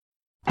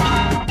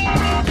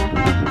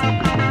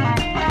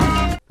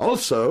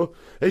also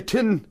a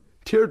tin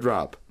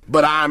teardrop.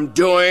 But I'm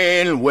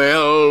doing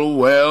well,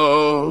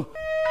 well.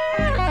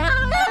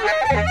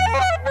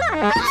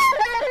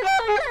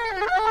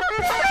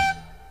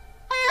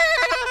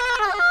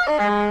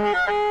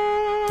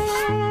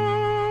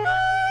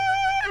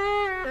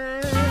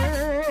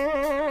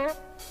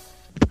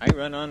 I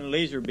run on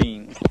laser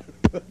beam.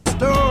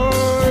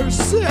 Store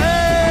sale!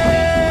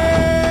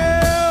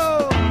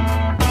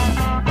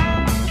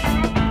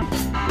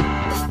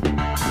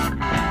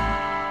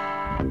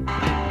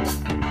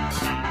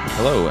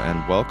 Hello,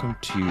 and welcome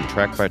to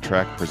Track by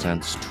Track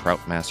presents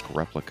Trout Mask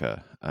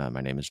Replica. My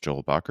name is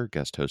Joel Bacher,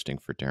 guest hosting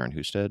for Darren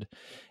Husted,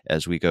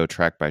 as we go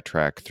track by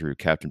track through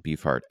Captain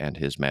Beefheart and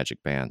his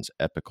Magic Band's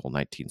epical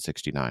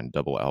 1969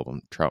 double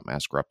album, Trout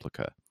Mask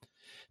Replica.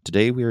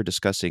 Today we are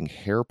discussing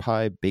Hair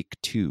Pie Bake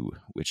 2,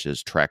 which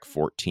is track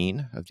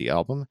 14 of the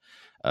album,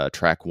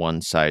 track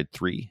 1, side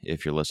 3,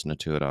 if you're listening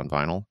to it on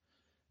vinyl.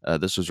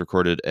 This was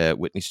recorded at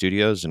Whitney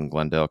Studios in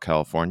Glendale,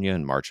 California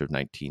in March of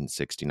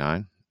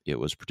 1969. It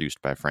was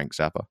produced by Frank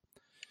Zappa.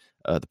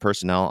 The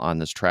personnel on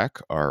this track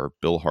are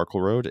Bill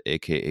Harkleroad,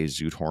 a.k.a.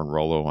 Zoothorn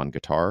Rollo on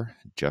guitar,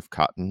 Jeff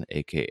Cotton,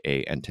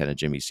 a.k.a. Antenna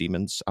Jimmy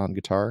Siemens on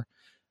guitar,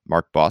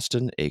 Mark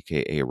Boston,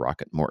 a.k.a.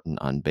 Rocket Morton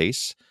on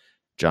bass,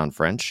 John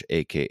French,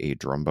 a.k.a.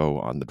 Drumbo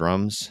on the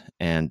drums,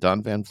 and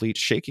Don Van Vliet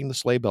shaking the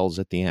sleigh bells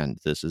at the end.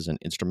 This is an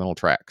instrumental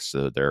track,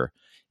 so there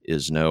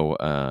is no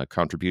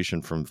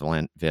contribution from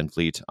Van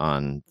Vliet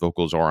on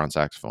vocals or on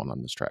saxophone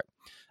on this track.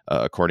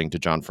 According to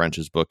John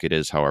French's book, it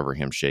is, however,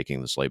 him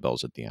shaking the sleigh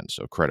bells at the end,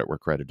 so credit where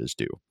credit is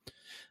due.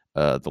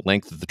 The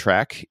length of the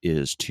track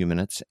is 2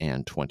 minutes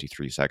and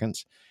 23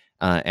 seconds.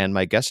 And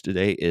my guest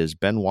today is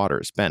Ben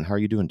Waters. Ben, how are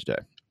you doing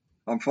today?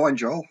 I'm fine,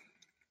 Joel.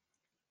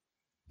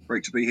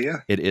 Great to be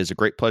here. It is a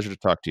great pleasure to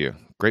talk to you.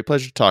 Great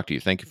pleasure to talk to you.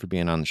 Thank you for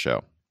being on the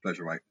show.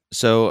 Pleasure, mate.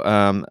 So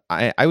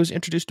I was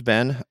introduced to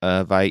Ben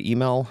via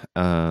email.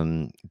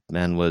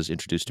 Ben was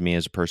introduced to me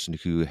as a person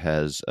who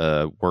has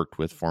worked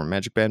with former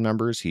Magic Band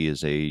members. He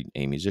is a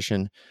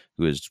musician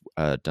who has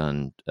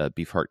done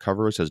Beefheart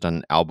covers, has done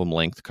an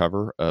album-length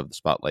cover of the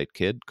Spotlight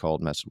Kid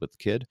called Messin' with the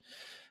Kid.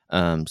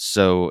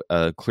 So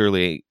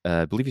clearly,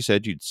 I believe you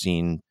said you'd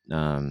seen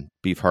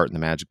Beefheart and the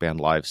Magic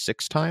Band live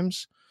 6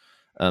 times.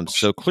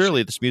 So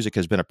clearly this music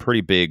has been a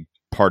pretty big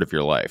part of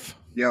your life.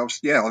 Yeah,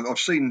 I've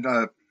seen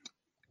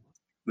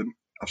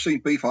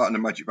Beefheart and the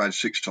Magic Band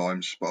 6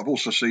 times, but I've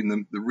also seen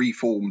the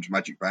reformed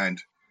Magic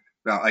Band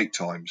about 8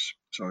 times.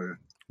 So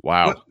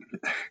wow.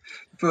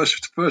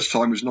 First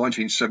time was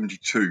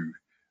 1972,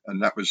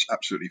 and that was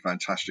absolutely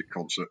fantastic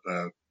concert.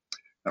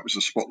 That was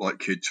the Spotlight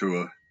Kid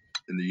tour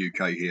in the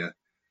UK here,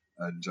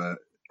 and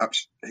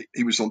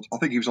he was on. I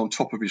think he was on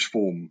top of his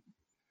form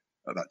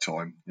at that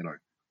time. You know,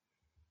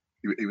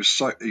 he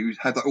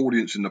had the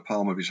audience in the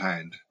palm of his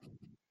hand.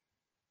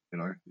 You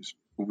know,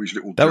 all these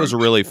little. That was a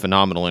really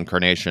phenomenal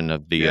incarnation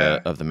of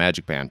the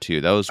Magic Band too.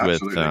 That was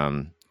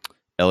absolutely.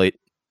 With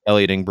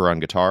Elliot Ingber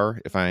on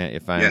guitar, if I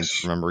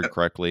Yes. remember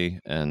correctly,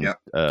 and Yep.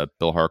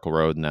 Bill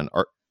Harkleroad, and then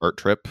Art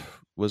Tripp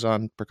was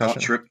on percussion.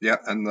 Art Tripp, yeah,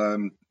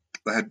 and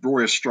they had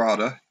Roy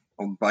Estrada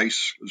on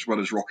bass as well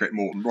as Rocket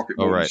Morton. Rocket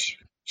Morton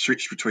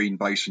switched between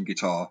bass and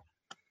guitar,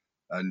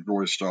 and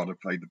Roy Estrada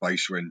played the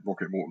bass when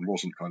Rocket Morton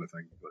wasn't, kind of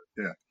thing. But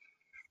yeah,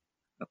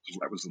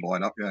 that was the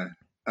lineup. Yeah,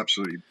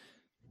 absolutely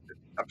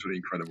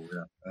incredible.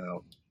 Yeah,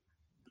 the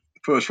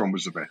first one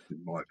was the best,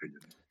 in my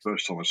opinion.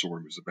 First time I saw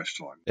him was the best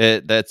time.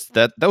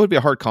 That would be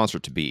a hard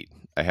concert to beat,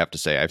 I have to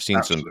say. I've seen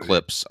Absolutely. some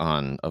clips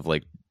of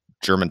like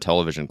German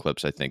television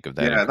clips, I think, of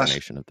that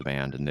incarnation of the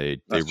band, and they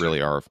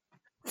really are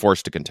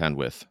forced to contend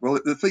with. Well,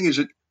 the thing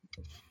is,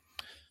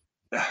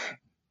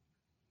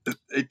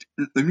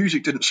 the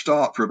music didn't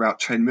start for about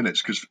 10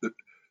 minutes because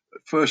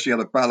first you had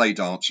a ballet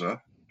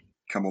dancer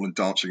come on and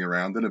dancing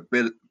around, then a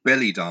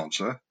belly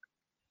dancer,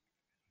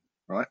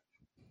 right?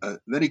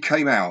 Then he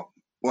came out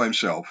by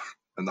himself,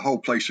 and the whole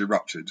place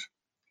erupted.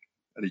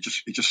 And he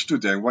just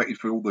stood there and waited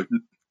for all the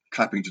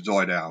clapping to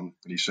die down.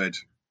 And he said,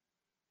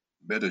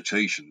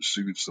 "Meditation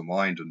soothes the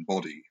mind and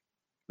body."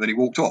 Then he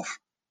walked off.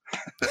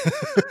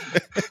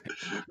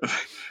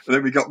 And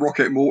then we got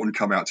Rocket Morton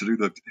come out to do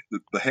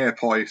the hair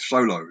pie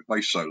solo,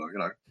 bass solo. You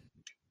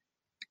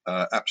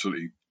know,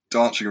 absolutely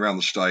dancing around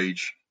the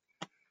stage,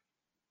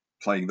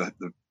 playing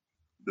the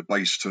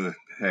bass to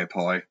hair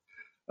pie.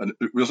 And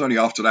it was only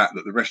after that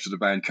the rest of the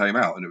band came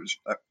out, and it was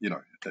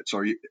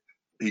so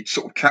he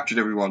sort of captured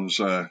everyone's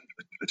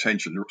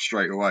attention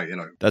straight away. You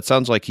know, that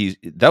sounds like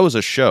that was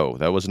a show.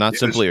 That was not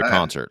simply a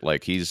concert.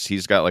 Like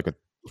he's got like a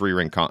three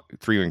ring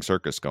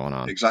circus going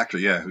on.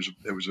 Exactly. Yeah,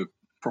 it was a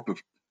proper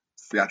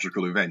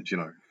theatrical event. You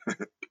know.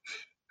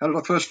 How did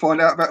I first find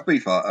out about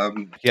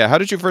Beefheart? Yeah, how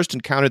did you first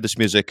encounter this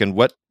music, and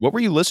what were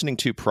you listening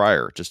to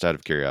prior? Just out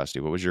of curiosity,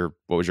 what was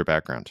your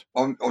background?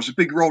 I was a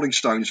big Rolling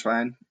Stones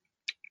fan.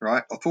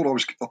 Right, I thought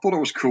I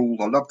was cool.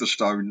 I loved the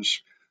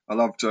Stones. I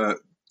loved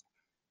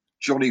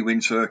Johnny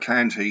Winter,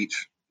 Canned Heat,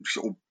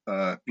 sort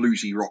of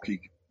bluesy,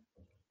 rocky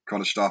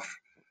kind of stuff.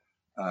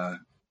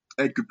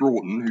 Edgar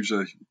Broughton, who's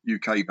a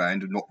UK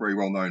band and not very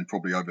well known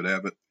probably over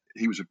there, but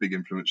he was a big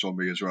influence on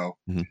me as well.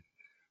 Mm-hmm.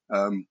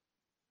 And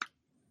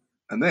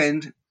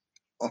then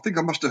I think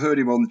I must have heard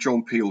him on the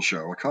John Peel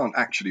show. I can't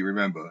actually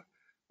remember,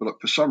 but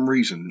for some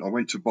reason I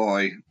went to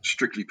buy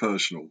Strictly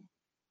Personal,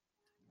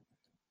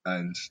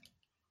 and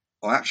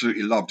I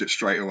absolutely loved it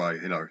straight away.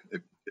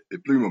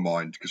 It blew my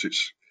mind because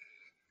it's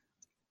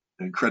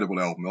an incredible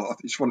album. I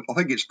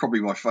think it's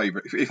probably my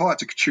favourite. If I had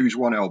to choose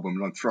one album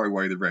and I'd throw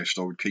away the rest,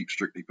 I would keep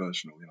Strictly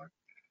Personal.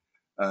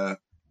 And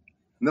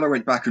then I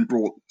went back and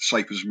brought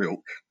Safe as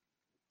Milk,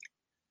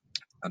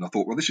 and I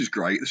thought, well, this is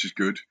great, this is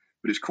good,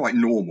 but it's quite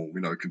normal,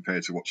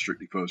 compared to what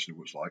Strictly Personal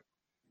was like.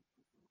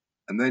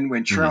 And then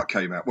when Trout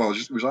came out, well,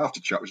 it was after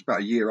Trout. It was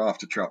about a year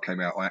after Trout came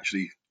out. I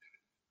actually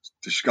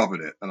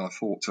discovered it, and I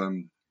thought,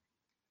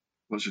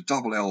 well, it's a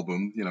double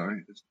album,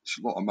 it's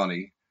a lot of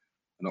money.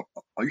 And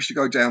I used to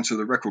go down to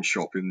the record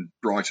shop in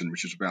Brighton,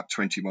 which is about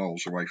 20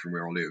 miles away from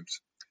where I lived,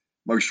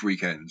 most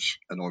weekends,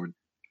 and I would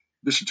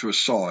listen to a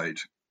side.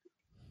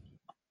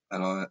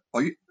 And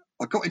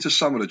I got into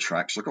some of the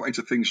tracks. I got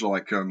into things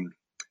like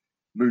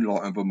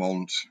Moonlight on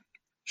Vermont,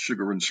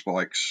 Sugar and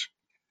Spikes,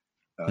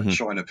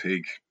 China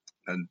Pig,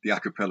 and the a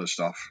cappella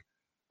stuff.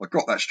 I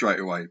got that straight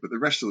away. But the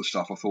rest of the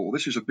stuff, I thought, well,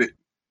 this is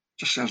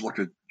just sounds like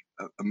a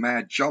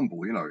mad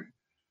jumble,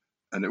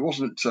 And it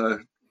wasn't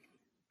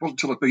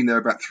until I'd been there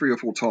about 3 or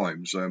 4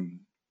 times to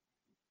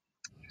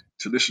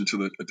listen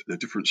to the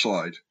different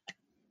side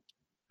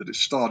that it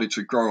started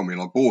to grow on me,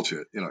 and I bought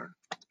it,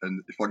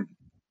 And if I can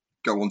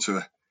go on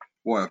to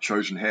why I've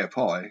chosen Hair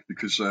Pie,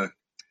 because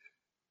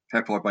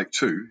Hair Pie Baked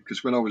 2,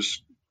 because when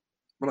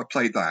I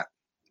played that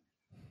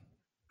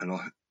and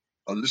I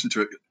listened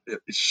to it, it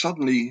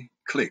suddenly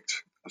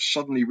clicked. I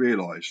suddenly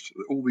realised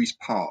that all these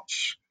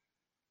parts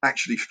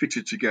actually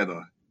fitted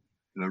together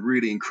in a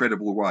really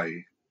incredible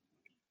way.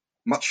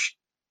 Much,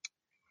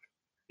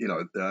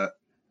 that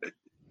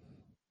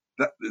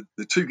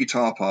the 2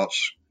 guitar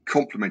parts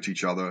complement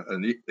each other,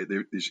 and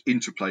there's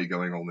interplay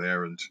going on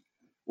there. And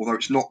although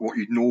it's not what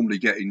you'd normally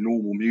get in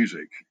normal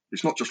music,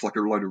 it's not just like a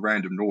load of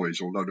random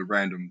noise or a load of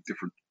random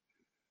different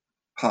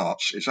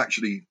parts. It's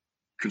actually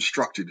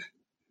constructed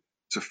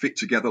to fit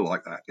together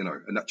like that,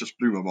 and that just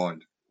blew my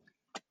mind.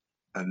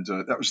 And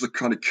that was the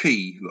kind of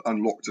key that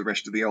unlocked the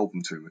rest of the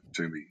album to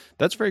me.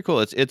 That's very cool.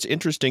 It's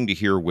interesting to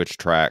hear which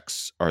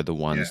tracks are the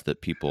ones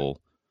that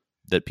people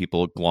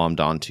glommed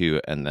onto,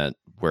 and that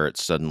where it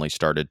suddenly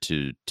started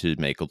to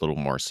make a little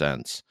more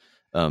sense.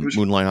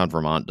 Moonlight on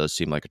Vermont does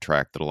seem like a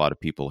track that a lot of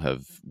people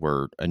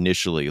were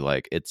initially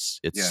like, it's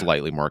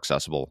slightly more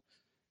accessible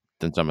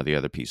than some of the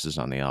other pieces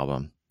on the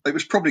album. It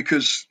was probably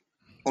because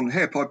on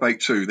Hair Pie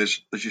Baked 2,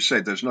 there's, as you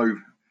said, there's no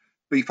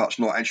Beefheart's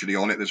not actually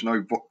on it. There's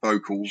no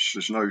vocals.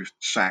 There's no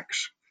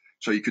sax,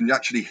 so you can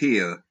actually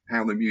hear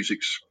how the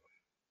music's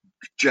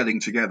gelling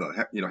together.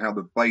 How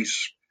the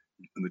bass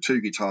and the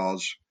 2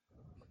 guitars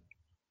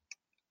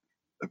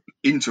are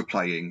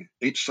interplaying.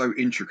 It's so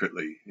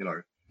intricately,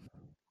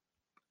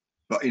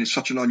 but in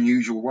such an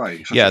unusual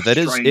way.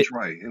 Strange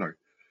way.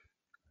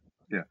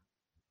 Yeah.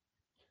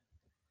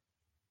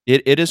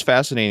 It is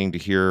fascinating to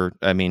hear.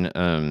 I mean,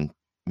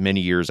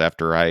 many years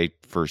after I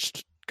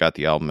first got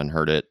the album and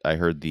heard it, I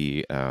heard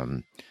the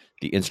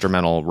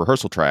instrumental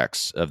rehearsal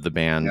tracks of the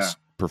bands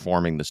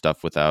performing the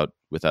stuff without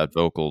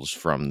vocals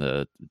from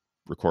the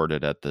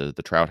recorded at the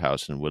Trout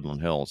House in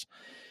Woodland Hills.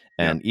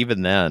 And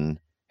even then,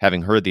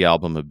 having heard the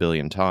album a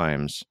billion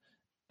times,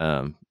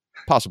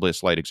 possibly a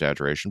slight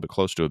exaggeration, but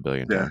close to a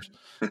billion times,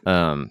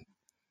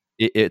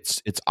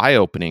 it's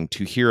eye-opening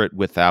to hear it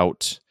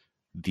without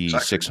the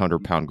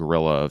 600-pound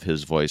gorilla of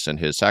his voice and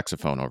his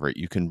saxophone over it.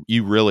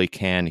 You really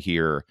can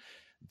hear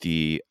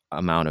the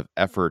amount of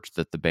effort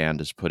that the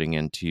band is putting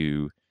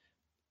into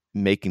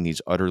making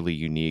these utterly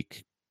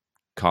unique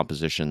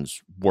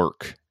compositions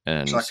work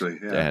and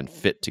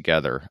fit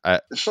together.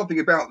 There's something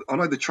about, I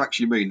know the tracks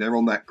you mean, they're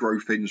on that Grow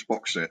Thins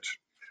box set,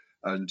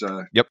 and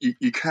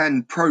you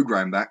can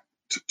program that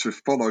to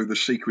follow the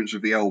sequence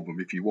of the album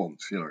if you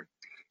want,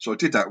 So I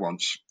did that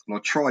once, and I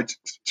tried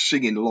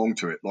singing along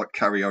to it like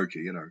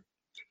karaoke,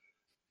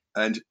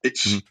 and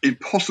it's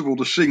impossible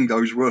to sing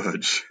those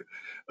words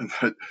and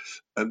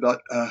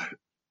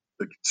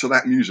to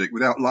that music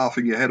without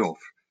laughing your head off.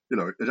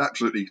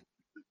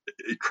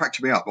 It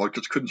cracked me up. I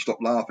just couldn't stop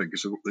laughing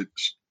because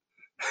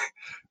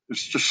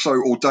it's just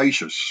so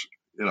audacious,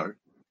 the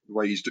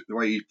way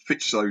he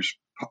fits those,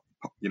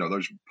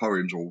 those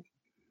poems or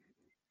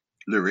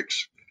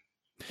lyrics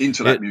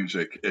into that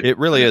music. It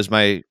really is.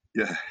 My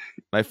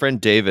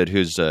friend David,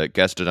 who's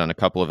guested on a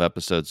couple of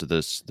episodes of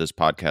this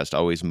podcast,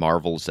 always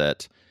marvels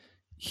at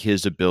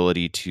his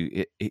ability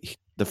to.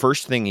 The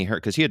first thing he heard,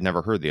 because he had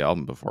never heard the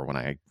album before when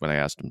I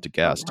asked him to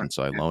guest, and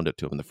so I loaned it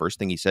to him. And the first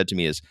thing he said to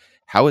me is,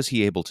 "How is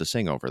he able to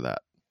sing over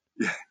that?"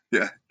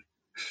 Yeah.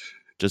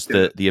 Just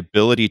the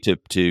ability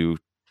to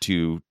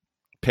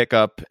pick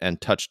up and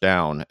touch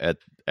down at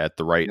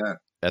the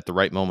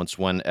right moments,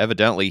 when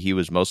evidently he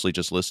was mostly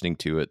just listening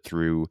to it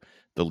through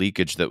the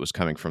leakage that was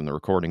coming from the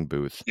recording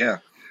booth. Yeah,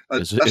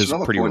 is a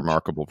pretty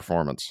remarkable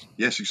performance.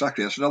 Yes,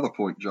 exactly. That's another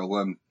point,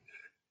 Joel.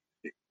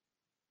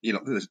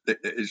 It's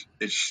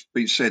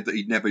been said that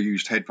he'd never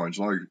used headphones.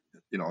 And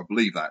I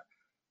believe that.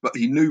 but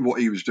he knew what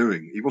he was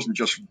doing. He wasn't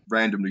just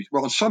randomly.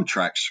 Well, on some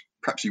tracks,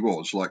 perhaps he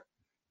was, like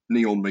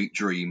Neon Meat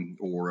Dream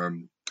or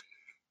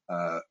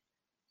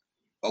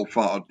Old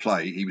Farted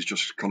Play. He was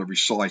just kind of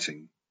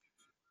reciting.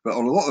 But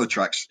on a lot of the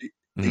tracks,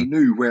 he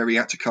knew where he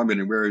had to come in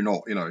and where he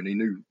not, and he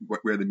knew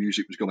where the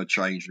music was going to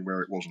change and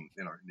where it wasn't,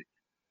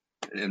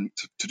 And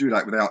to do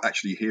that without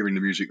actually hearing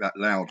the music that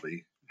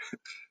loudly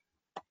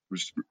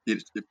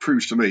it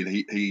proves to me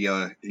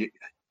that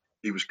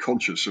he was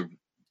conscious of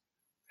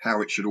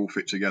how it should all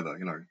fit together,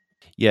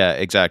 Yeah,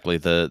 exactly.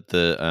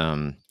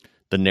 The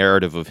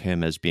narrative of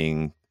him as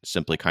being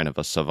simply kind of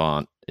a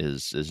savant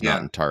is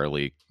not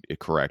entirely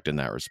correct in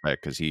that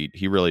respect, because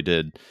he really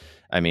did.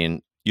 I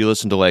mean, you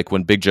listen to like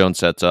when Big Joan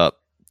sets up,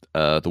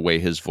 the way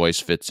his voice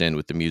fits in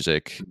with the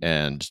music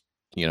and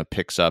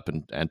picks up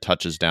and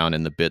touches down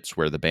in the bits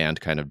where the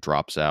band kind of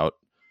drops out,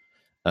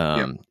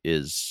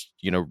 is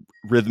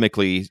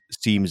rhythmically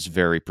seems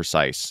very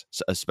precise,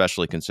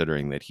 especially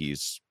considering that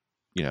he's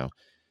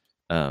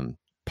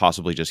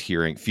possibly just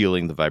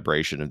feeling the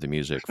vibration of the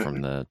music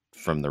from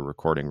the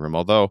recording room.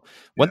 Although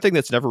one thing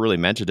that's never really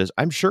mentioned is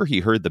I'm sure he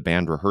heard the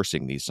band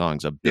rehearsing these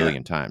songs a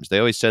billion times. They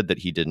always said that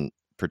he didn't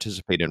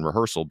participate in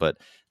rehearsal, but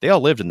they all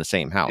lived in the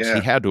same house. He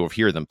had to have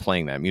heard them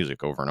playing that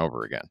music over and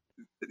over again.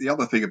 The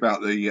other thing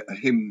about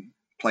him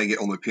playing it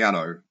on the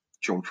piano,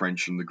 John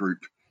French and the group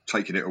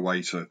taking it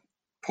away to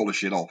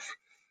polish it off.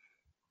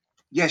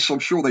 Yes, I'm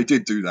sure they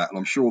did do that, and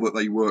I'm sure that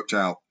they worked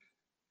out,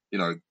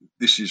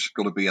 this has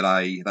got to be an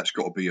A, that's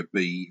got to be a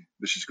B,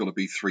 this has got to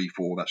be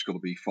 3/4, that's got to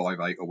be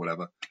 5/8 or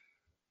whatever.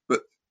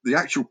 But the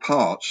actual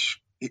parts,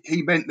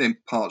 he meant them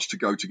parts to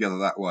go together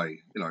that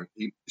way,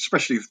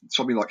 especially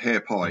something like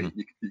Hair Pie.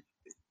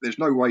 There's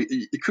no way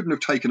he couldn't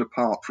have taken a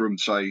part from,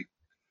 say,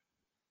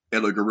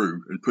 Ella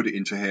Guru and put it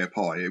into Hair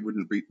Pie. It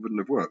wouldn't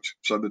have worked.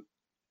 So that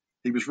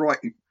he was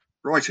writing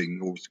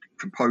or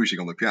composing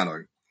on the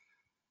piano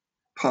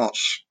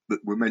parts that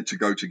were meant to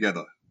go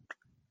together.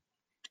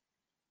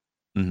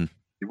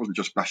 He wasn't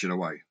just bashing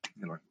away,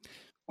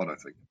 I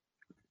don't think.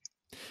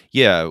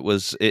 Yeah, it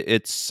was.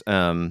 It's.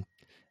 I'm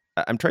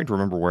trying to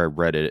remember where I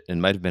read it. It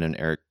might have been in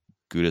Eric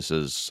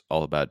Gudis's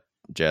All About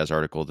Jazz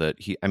article that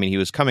he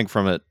was coming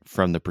from it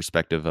from the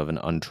perspective of an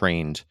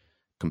untrained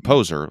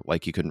composer,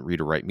 like he couldn't read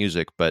or write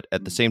music, but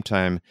at the same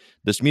time,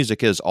 this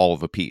music is all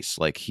of a piece.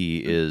 Like he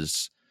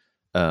is.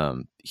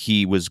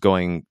 He was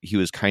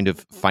kind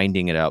of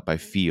finding it out by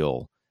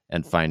feel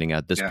and finding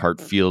out this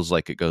part feels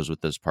like it goes with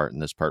this part and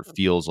this part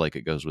feels like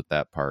it goes with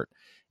that part.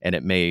 And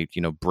it may,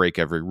 break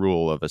every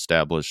rule of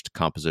established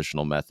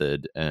compositional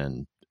method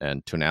and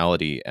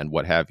tonality and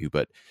what have you.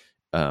 But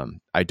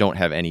I don't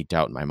have any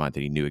doubt in my mind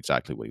that he knew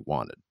exactly what he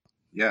wanted.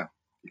 Yeah.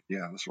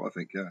 Yeah, that's what I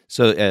think. Yeah.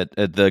 So at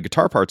the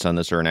guitar parts on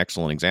this are an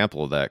excellent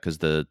example of that, because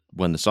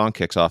when the song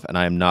kicks off, and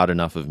I am not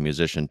enough of a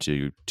musician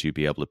to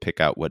be able to pick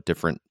out what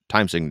different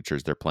time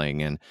signatures they're playing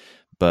in,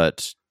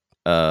 but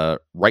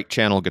right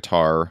channel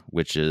guitar,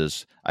 which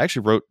is I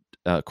actually wrote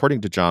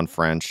according to John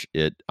French,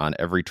 it on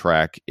every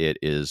track it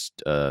is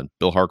Bill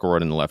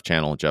Harkleroyd in the left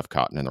channel, Jeff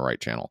Cotton in the right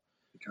channel.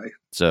 Okay.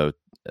 So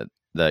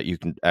that you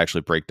can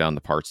actually break down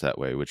the parts that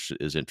way, which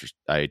is interesting.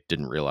 I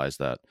didn't realize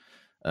that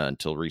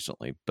until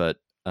recently, but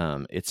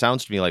it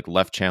sounds to me like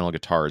left channel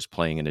guitar is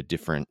playing in a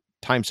different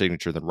time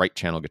signature than right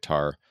channel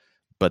guitar,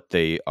 but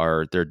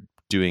they're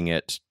doing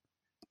it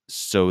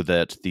so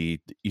that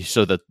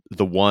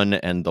the one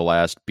and the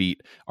last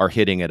beat are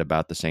hitting at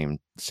about the same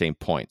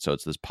point. So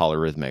it's this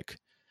polyrhythmic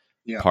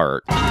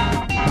part.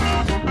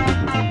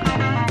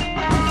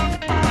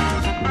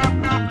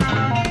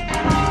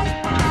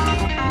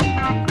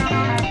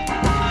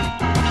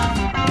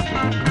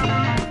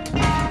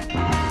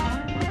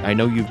 I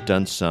know you've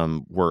done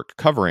some work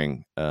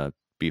covering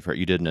Beefheart.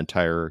 You did an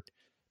entire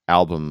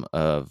album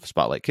of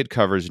Spotlight Kid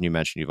covers, and you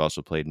mentioned you've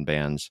also played in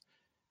bands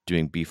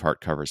doing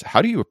Beefheart covers.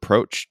 How do you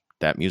approach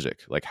that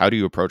music? Like, how do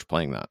you approach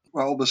playing that?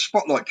 Well, the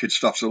Spotlight Kid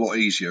stuff's a lot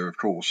easier, of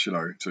course,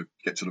 to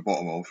get to the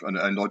bottom of. And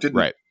I didn't,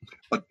 right.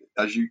 I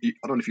don't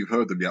know if you've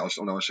heard them yet.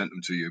 I know I sent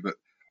them to you, but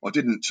I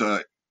didn't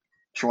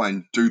try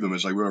and do them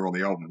as they were on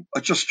the album. I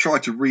just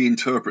tried to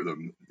reinterpret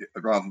them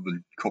rather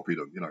than copy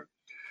them,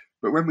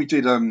 But when we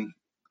did,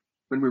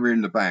 when we were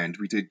in the band,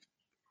 we did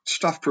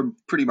stuff from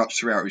pretty much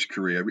throughout his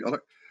career.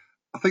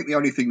 I think the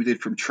only thing we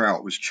did from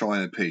Trout was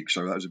China Pig,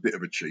 so that was a bit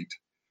of a cheat.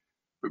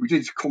 But we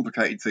did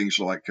complicated things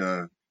like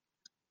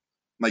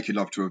Making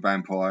Love to a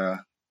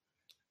Vampire.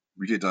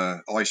 We did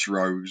Ice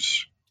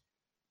Rose,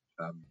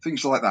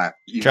 things like that.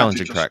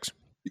 Challenging tracks.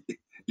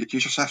 You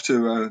just have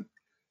to,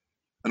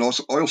 and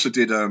also I also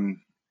did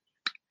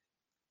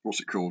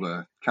what's it called?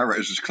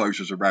 Characters as Close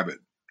as a Rabbit.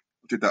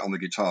 I did that on the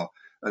guitar,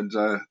 and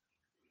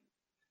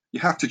you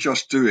have to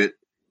just do it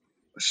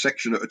a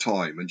section at a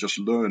time and just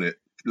learn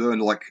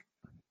like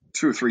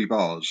 2 or 3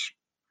 bars,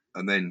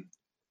 and then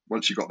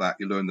once you got that,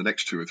 you learn the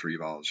next 2 or 3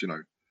 bars.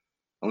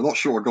 I'm not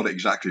sure I got it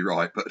exactly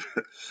right,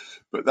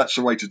 but that's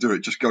the way to do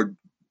it. Just go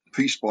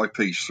piece by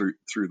piece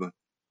through the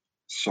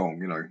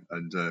song,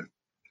 and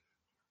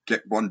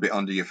get one bit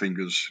under your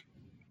fingers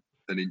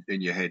and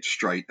in your head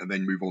straight, and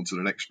then move on to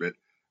the next bit.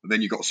 and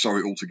then you've got to sew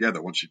it all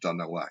together once you've done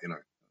all that.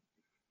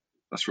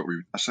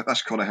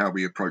 That's kind of how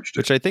we approached it.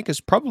 Which I think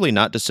is probably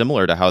not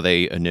dissimilar to how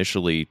they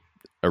initially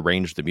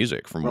arranged the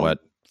music. From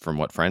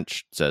what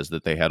French says,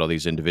 that they had all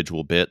these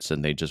individual bits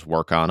and they just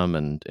work on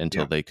them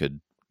until they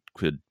could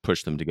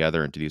push them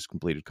together into these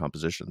completed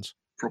compositions.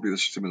 Probably the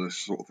similar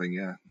sort of thing,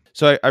 yeah.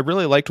 So I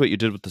really liked what you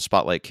did with the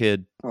Spotlight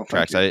Kid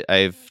tracks. You.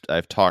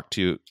 I've talked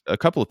to a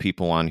couple of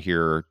people on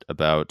here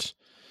about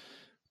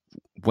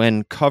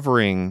when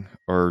covering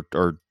or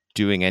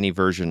doing any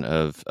version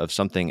of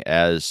something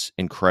as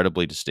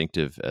incredibly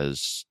distinctive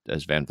as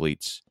Van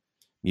Vliet's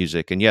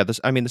music. And yeah, the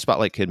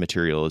Spotlight Kid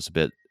material is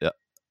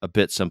a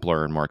bit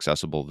simpler and more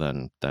accessible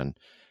than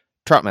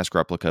Trout Mask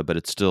Replica, but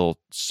it's still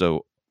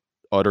so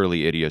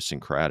utterly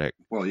idiosyncratic.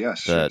 Well,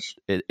 yes. That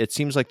it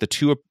seems like the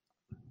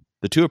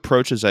two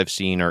approaches I've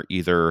seen are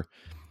either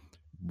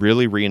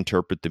really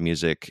reinterpret the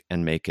music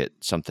and make it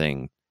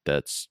something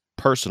that's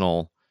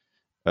personal,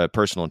 a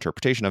personal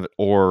interpretation of it,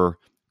 or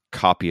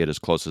copy it as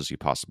close as you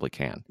possibly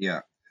can. Yeah.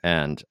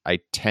 And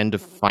I tend to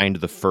find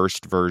the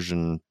first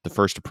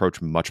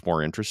approach much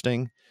more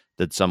interesting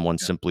than someone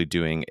simply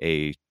doing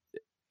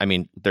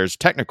there's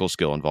technical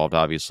skill involved,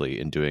 obviously,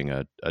 in doing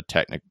a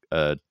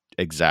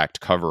exact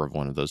cover of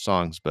one of those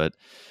songs, but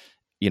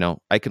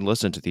I can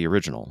listen to the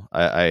original.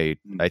 I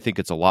think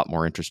it's a lot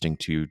more interesting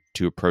to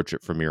approach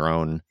it from your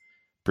own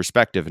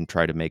perspective and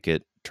try to make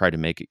it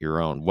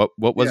your own.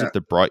 What was it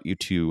that brought you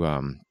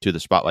to the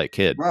Spotlight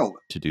Kid? Well,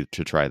 to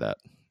try that.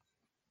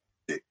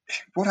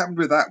 What happened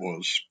with that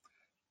was,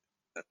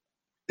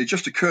 it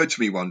just occurred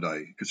to me one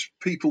day, because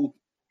people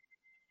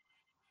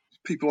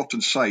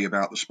often say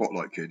about the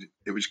Spotlight Kid,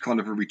 it was kind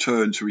of a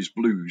return to his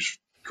blues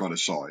kind of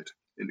side,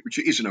 which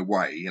it is in a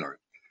way,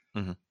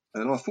 Mm-hmm.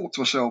 And I thought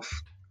to myself,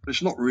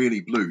 it's not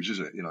really blues, is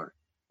it?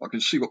 I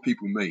can see what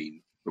people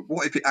mean, but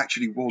what if it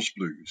actually was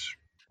blues?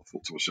 I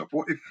thought to myself,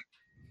 what if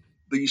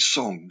these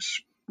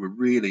songs were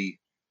really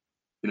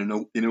in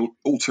an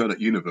alternate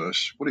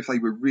universe? What if they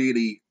were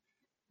really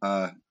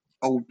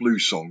old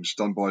blues songs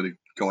done by the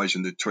guys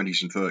in the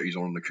 20s and 30s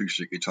on an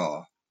acoustic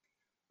guitar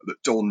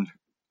that Don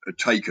had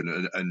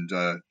taken and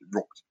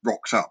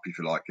rocked up, if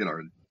you like,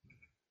 And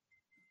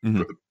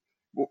Mm-hmm.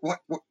 what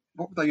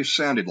would they have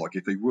sounded like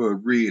if they were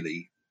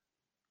really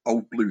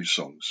old blues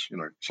songs?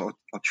 So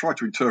I tried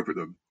to interpret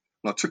them,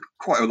 and I took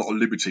quite a lot of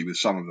liberty with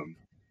some of them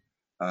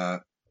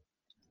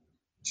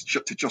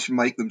to just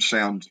make them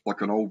sound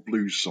like an old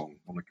blues song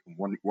on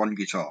one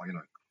guitar.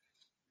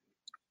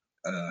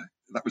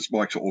 That was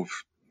my sort of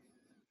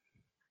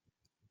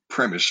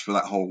premise for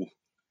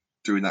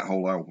doing that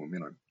whole album.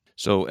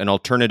 So an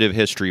alternative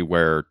history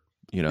where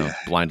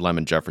Blind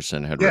Lemon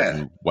Jefferson had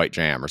written White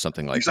Jam or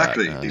something like that.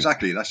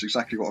 Exactly. That's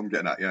exactly what I'm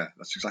getting at. Yeah,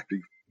 that's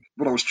exactly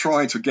what I was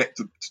trying to get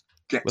to.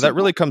 Well, that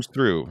really comes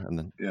through, and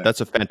then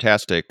that's a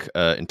fantastic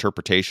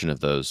interpretation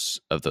of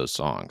those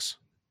songs.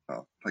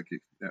 Oh, thank you.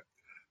 Yeah.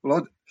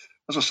 Well,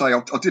 as I say,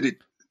 I did it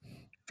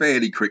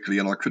fairly quickly,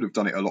 and I could have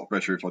done it a lot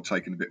better if I'd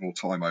taken a bit more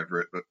time over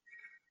it. But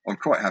I'm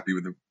quite happy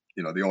with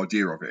the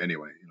idea of it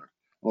anyway.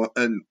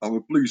 And I'm a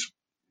blues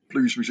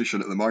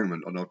musician at the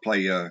moment, and I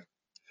play.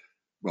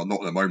 Well,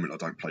 not at the moment. I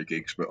don't play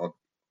gigs, but I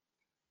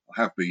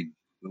have been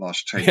the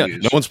last 10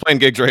 years. No one's playing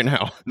gigs right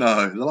now.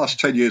 No, the last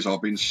 10 years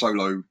I've been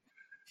solo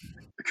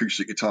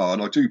acoustic guitar,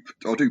 and I do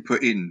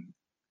put in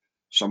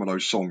some of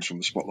those songs from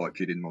the Spotlight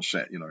Kid in my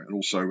set, and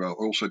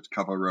also to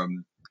cover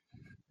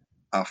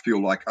I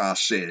Feel Like I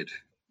Said,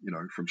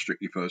 from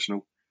Strictly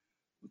Personal.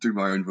 I do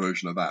my own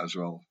version of that as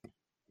well.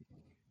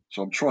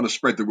 So I'm trying to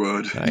spread the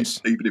word,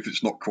 nice. Even if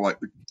it's not quite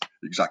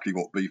exactly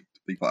what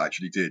Beefheart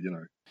actually did,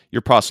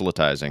 You're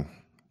proselytizing.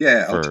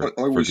 Yeah, for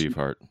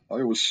Beefheart. I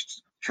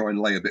always try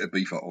and lay a bit of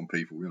Beefheart on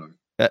people,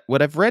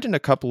 What I've read in a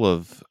couple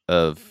of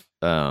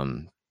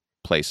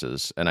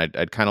places, and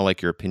I'd kind of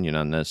like your opinion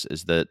on this,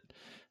 is that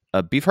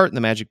Beefheart and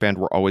the Magic Band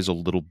were always a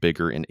little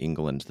bigger in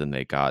England than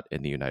they got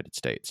in the United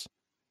States.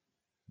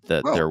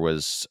 That there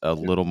was a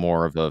little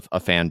more of a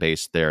fan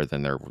base there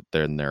than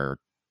there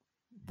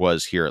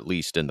was here, at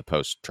least in the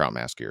post Trout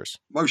Mask years.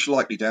 Most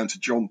likely down to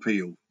John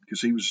Peel, because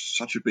he was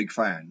such a big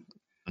fan.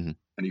 Mm-hmm.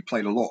 And he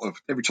played a lot of,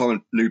 every time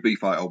a new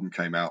Beefheart album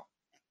came out,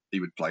 he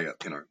would play it,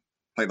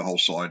 play the whole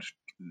side,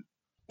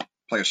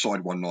 play a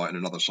side one night and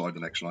another side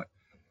the next night.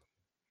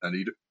 And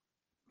he'd,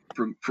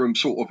 from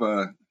sort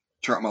of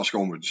Trout Mask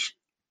onwards,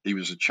 he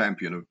was a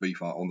champion of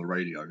Beefheart on the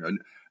radio.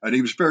 And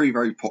he was very,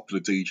 very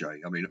popular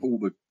DJ. I mean,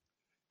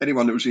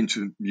 anyone that was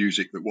into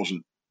music that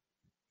wasn't,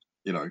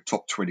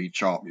 top 20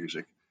 chart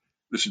music,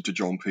 listened to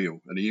John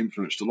Peel, and he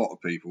influenced a lot of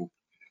people.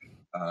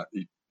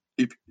 He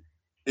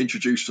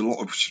introduced a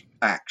lot of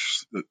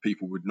acts that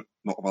people would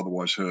not have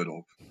otherwise heard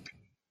of.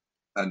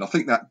 And I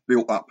think that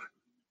built up,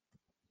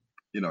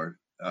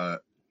 a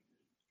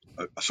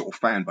sort of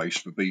fan base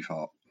for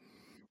Beefheart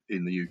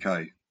in the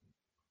UK.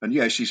 And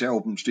yes, his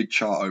albums did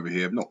chart over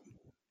here, not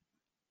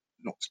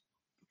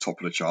top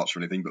of the charts or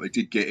anything, but they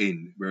did get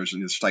in, whereas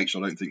in the States, I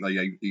don't think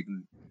they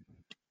even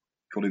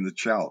got in the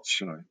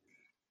charts,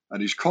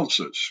 And his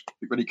concerts,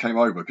 when he came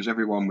over, because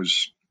everyone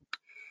was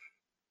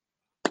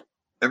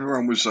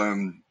everyone was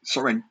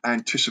sort of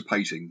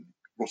anticipating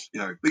what's,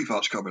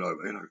 Beefheart's coming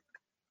over,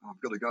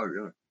 I've got to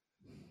go,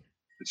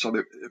 And so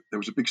there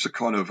was a big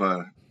kind of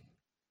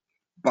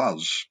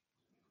buzz,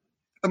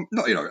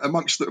 not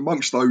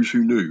amongst those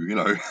who knew, you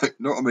know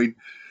what I mean.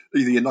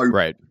 Either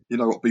Right. you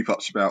know what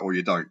Beefheart's about or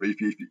you don't. But if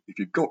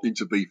you've got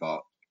into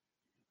Beefheart,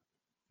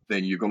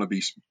 then you're going to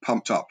be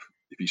pumped up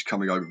if he's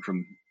coming over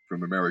from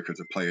America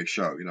to play a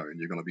show, and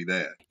you're going to be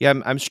there. Yeah,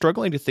 I'm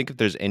struggling to think if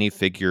there's any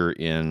figure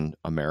in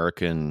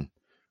American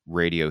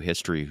radio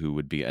history who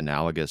would be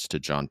analogous to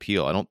John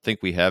Peel. I don't think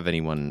we have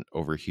anyone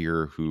over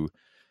here who,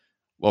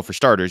 well, for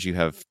starters, you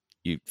have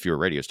fewer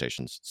radio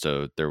stations,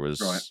 so there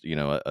was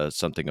Right.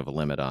 something of a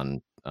limit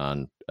on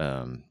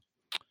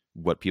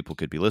what people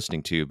could be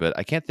listening to. But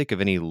I can't think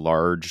of any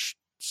large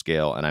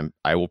scale, and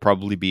I will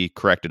probably be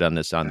corrected on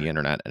this on the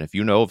internet. And if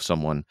you know of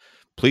someone,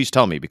 please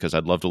tell me, because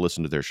I'd love to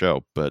listen to their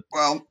show. But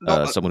Well,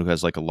 someone who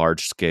has like a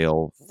large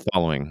scale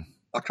following.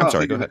 I can't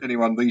think go of ahead.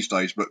 anyone these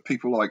days, but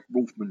people like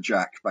Wolfman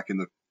Jack back in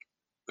the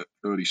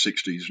early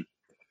 '60s.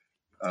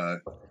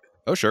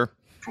 Oh, sure.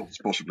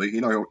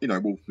 Possibly,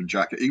 Wolfman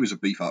Jack. He was a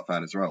Beefheart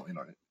fan as well,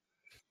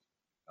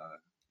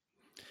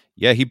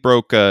 Yeah, he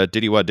broke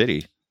Diddy Wah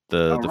Diddy,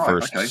 the right,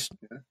 first okay.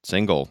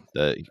 single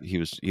that he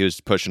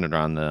was pushing it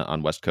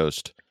on West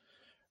Coast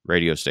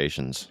radio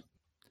stations.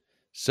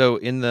 So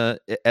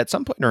at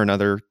some point or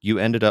another, you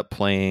ended up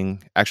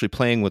playing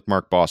with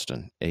Mark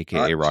Boston,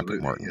 aka Rocket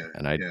Absolutely, Morton, yeah,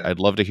 and yeah. I'd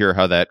love to hear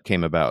how that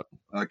came about.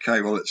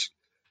 Okay, well,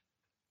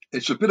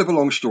 it's a bit of a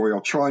long story.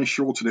 I'll try and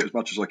shorten it as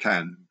much as I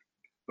can,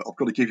 but I've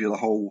got to give you the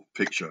whole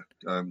picture.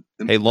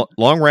 Hey,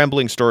 long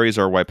rambling stories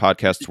are why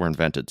podcasts were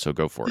invented, so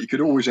go for it. You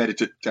could always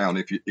edit it down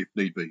if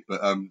need be.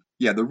 But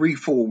the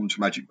reformed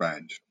Magic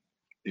Band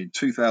in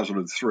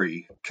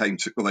 2003 came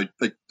to. Well,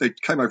 they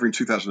came over in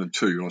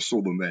 2002, and I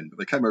saw them then. But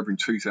they came over in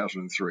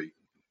 2003,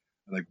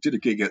 and they did a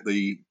gig at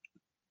the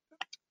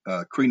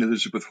Queen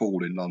Elizabeth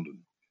Hall in London,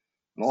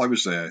 and I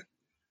was there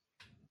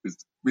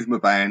with my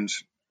band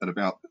and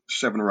about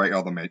 7 or 8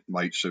 other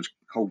mates. There's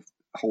a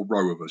whole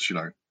row of us,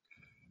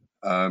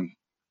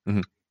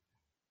 Mm-hmm.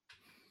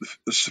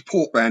 The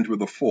support band were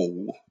the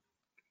Fall,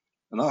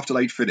 and after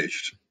they'd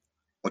finished,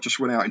 I just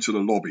went out into the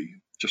lobby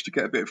just to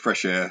get a bit of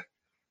fresh air,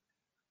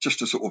 just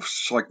to sort of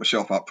psych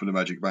myself up for the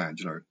Magic Band,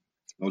 I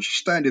was just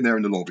standing there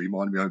in the lobby,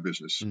 minding my own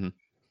business, Mm-hmm.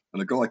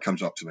 and a guy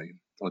comes up to me.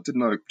 I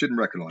didn't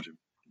recognise him.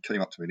 He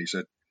came up to me and he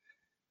said,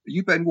 "Are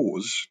you Ben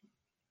Waters?"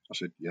 I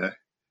said, "Yeah."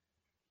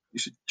 He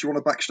said, "Do you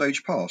want a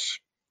backstage pass?"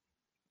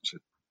 I said,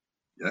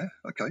 "Yeah,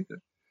 okay."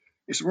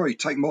 He said, "Right,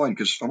 take mine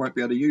because I won't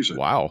be able to use it."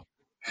 Wow.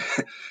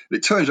 It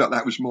turns out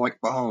that was Mike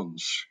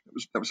Barnes.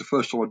 That was the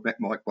first time I'd met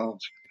Mike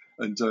Barnes,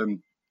 and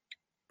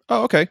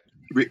oh, okay.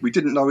 We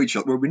didn't know each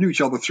other. Well, we knew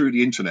each other through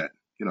the internet,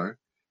 but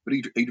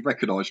he'd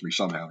recognised me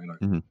somehow,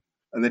 Mm-hmm.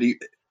 And then he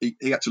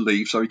had to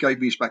leave, so he gave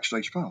me his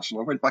backstage pass, and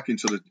I went back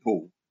into the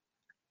hall.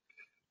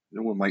 And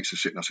all my mates are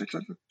sitting. I said,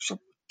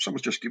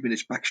 "Someone's just given me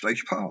this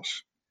backstage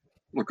pass.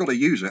 Well, I've got to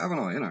use it, haven't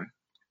I? And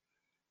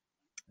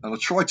I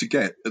tried to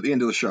get at the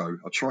end of the show.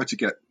 I tried to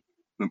get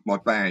my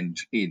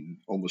band in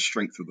on the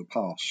strength of the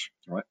pass,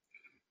 right?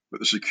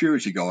 But the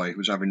security guy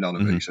was having none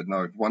of it. He said,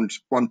 "No, one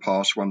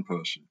pass, one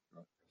person."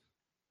 Right?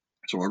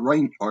 So I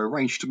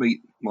arranged to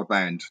meet my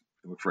band,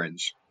 my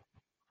friends,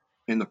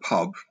 in the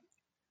pub.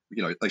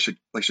 They said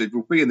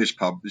we'll be in this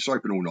pub. It's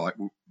open all night.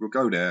 We'll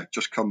go there.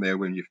 Just come there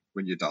when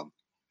you're done.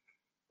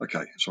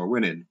 Okay. So I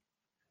went in,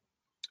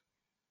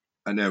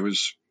 and there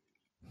was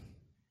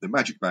the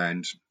Magic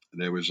Band,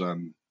 and there was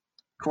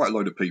quite a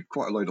lot of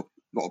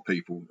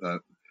people,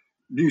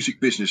 music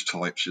business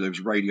types. There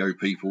was radio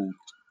people,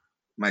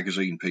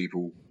 magazine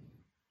people,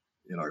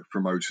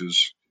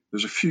 promoters.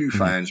 There's a few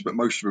fans, but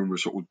most of them were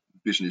sort of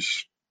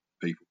business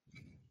people.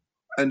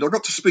 And I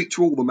got to speak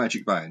to all the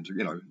Magic Band.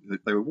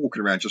 They were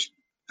walking around just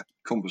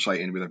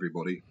conversating with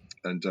everybody,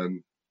 and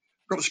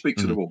got to speak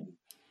to them all.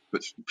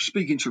 But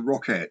speaking to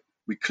Rockette,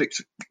 we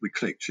clicked. We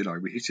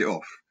hit it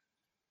off,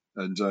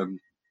 and the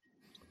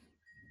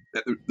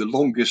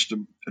longest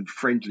and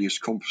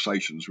friendliest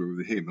conversations were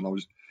with him. And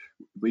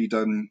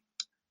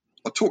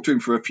I talked to him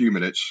for a few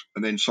minutes,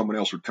 and then someone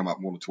else would come up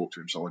and want to talk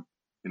to him, so I'd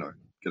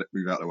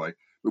move out of the way.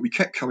 But we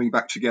kept coming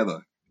back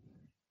together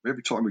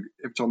every time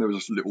there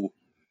was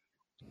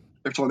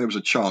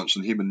a chance,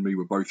 and him and me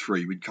were both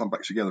free. We'd come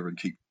back together and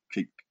keep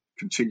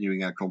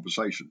continuing our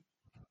conversation.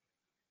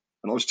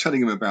 And I was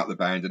telling him about the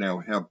band and how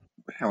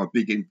a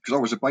big, because I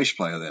was a bass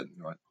player then,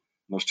 right?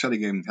 And I was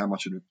telling him how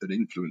much an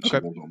influence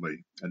it was on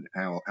me, and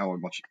how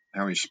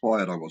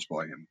inspired I was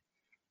by him,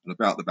 and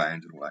about the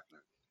band and all that.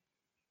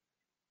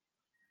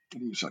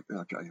 And he was like,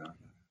 "Okay."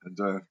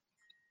 And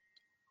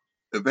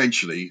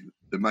eventually,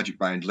 the Magic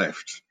Band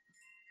left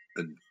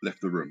the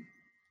room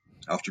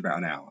after about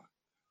an hour,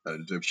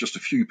 and there was just a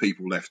few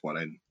people left by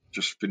then,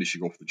 just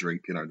finishing off the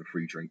drink, the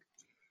free drink.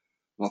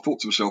 And I thought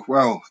to myself,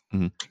 well,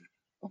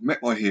 I've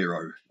met my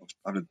hero.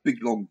 I've had a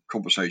big, long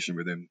conversation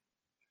with him.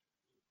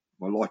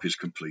 My life is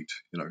complete,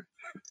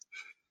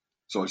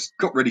 So I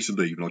got ready to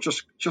leave, and I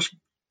was just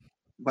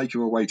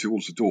making my way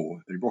towards the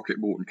door, and Rocket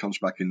Morton comes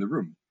back in the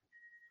room.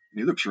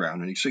 he looks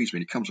around and he sees me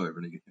and he comes over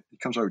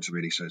to me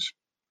and he says,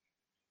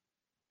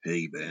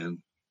 "Hey,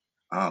 Ben,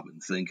 I've been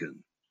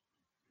thinking,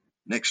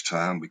 next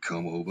time we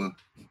come over,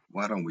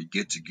 why don't we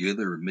get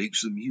together and make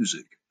some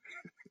music?"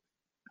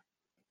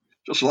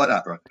 Just like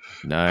that, right?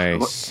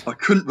 Nice. I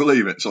couldn't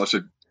believe it. So I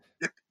said,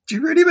 "Yeah, do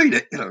you really mean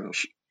it? You know,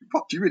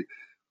 what do you really?"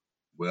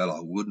 "Well, I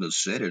wouldn't have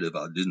said it if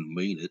I didn't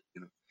mean it,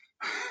 you know."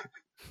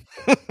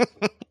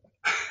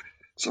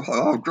 So,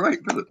 oh, great.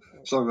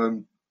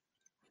 So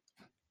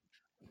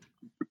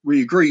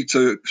we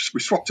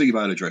swapped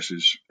email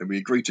addresses and we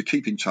agreed to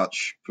keep in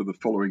touch for the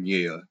following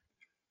year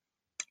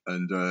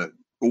and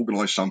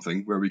organise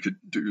something where we could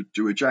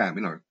do a jam,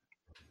 you know.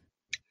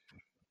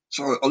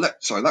 So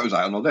that was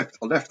that, and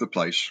I left the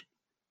place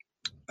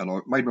and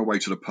I made my way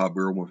to the pub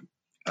where all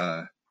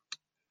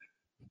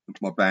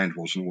my band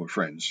was and all my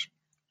friends.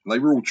 And they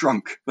were all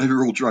drunk. Right?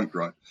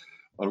 And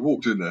I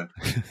walked in there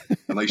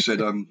and they said,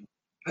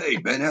 "Hey,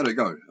 Ben, how'd it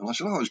go?" And I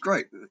said, "Oh, it was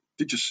great.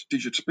 Did you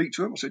speak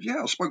to them?" I said,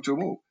 "Yeah, I spoke to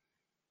them all."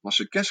 And I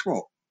said, "Guess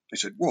what?" They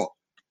said, "What?"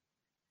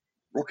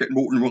 "Rocket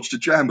Morton wants to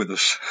jam with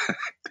us."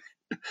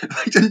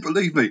 They didn't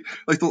believe me.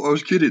 They thought I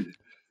was kidding.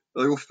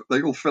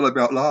 They all fell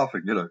about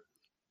laughing, you know.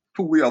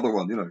 Pull the other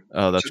one, you know.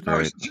 Oh, that's I said, "No,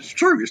 great. it's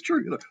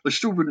true, you know. They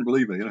still wouldn't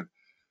believe me, you know.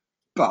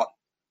 But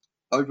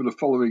over the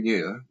following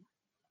year,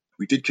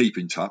 we did keep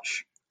in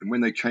touch. And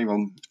when they came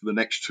on for the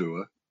next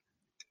tour,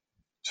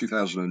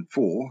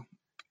 2004,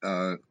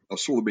 I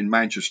saw them in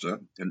Manchester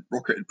and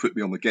Rocket had put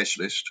me on the guest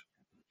list.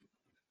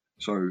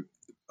 So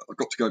I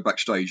got to go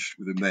backstage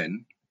with them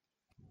then.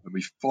 And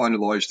we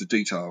finalised the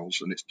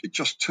details, and it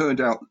just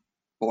turned out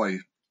by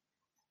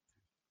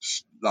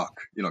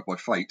luck, you know, by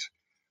fate,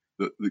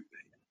 that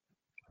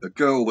the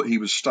girl that he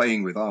was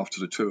staying with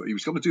after the tour, he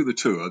was going to do the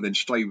tour and then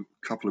stay a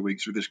couple of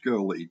weeks with this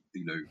girl that he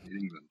knew in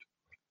England.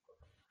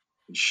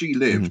 And she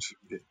lived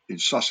in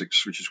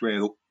Sussex, which is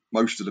where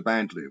most of the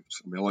band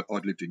lived. I mean,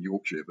 I'd lived in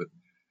Yorkshire, but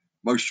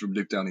most of them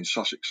lived down in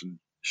Sussex, and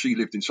she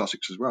lived in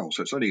Sussex as well.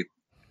 So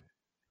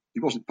he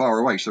wasn't far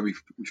away. So we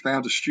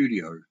found a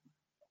studio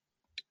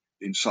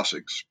in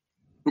Sussex,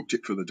 booked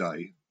it for the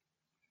day,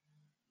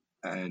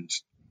 and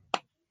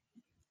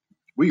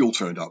we all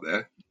turned up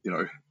there, you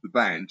know, the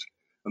band,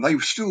 and they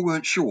still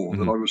weren't sure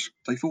that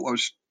they thought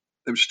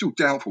they were still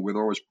doubtful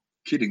whether I was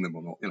kidding them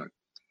or not, you know.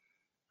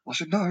 I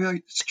said, "No,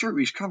 it's true,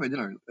 he's coming, you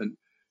know." And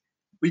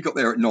we got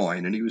there at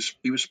 9 and he was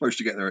supposed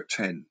to get there at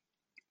 10.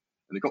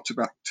 And it got to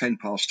about 10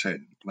 past 10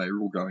 and they were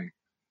all going,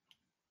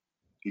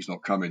 "He's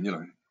not coming, you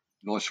know.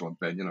 Nice one,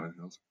 Ben, you know."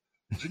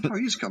 I said, "No,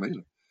 he's coming,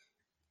 you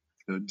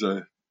know." And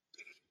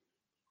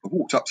I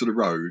walked up to the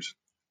road.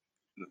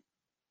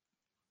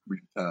 We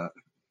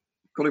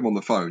got him on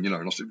the phone, you know,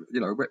 and I said,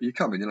 "You know, where are you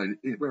coming? You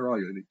know, where are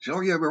you?" And he said,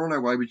 "Oh, yeah, we're on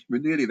our way. We're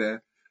nearly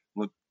there."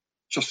 Well,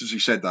 just as he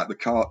said that,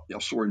 I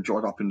saw him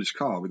drive up in his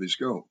car with his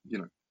girl, you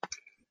know.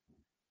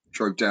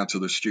 Drove down to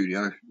the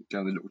studio,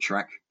 down the little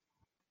track.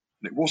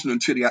 And it wasn't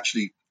until he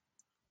actually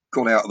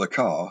got out of the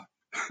car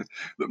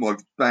that my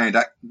band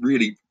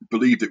really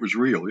believed it was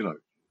real, you know.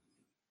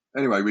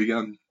 Anyway, we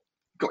got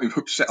him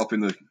set up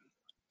in the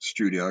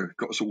studio,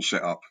 got us all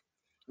set up,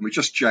 and we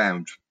just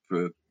jammed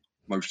for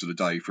most of the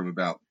day from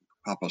about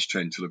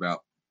 10:30 till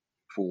about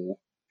 4,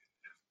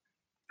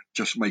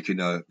 just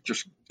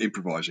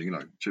improvising, you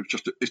know. So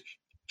it's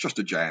just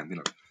a jam, you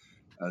know.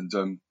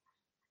 And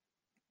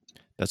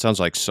That sounds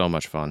like so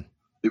much fun.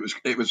 he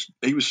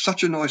was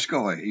such a nice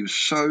guy. He was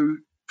so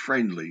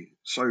friendly,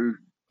 so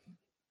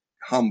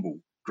humble,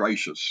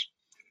 gracious.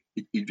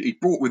 He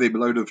brought with him a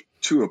load of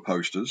tour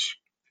posters,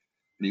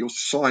 and he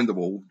also signed them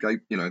all.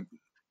 Gave, you know,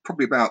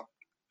 probably about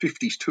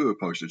 50 tour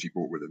posters he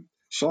brought with him.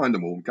 Signed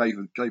them all.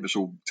 Gave us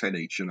all 10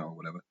 each, you know, or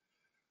whatever.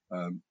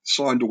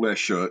 Signed all their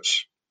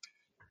shirts.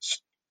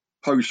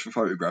 Posed for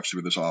photographs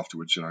with us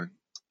afterwards, you know.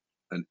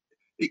 And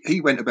he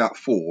went about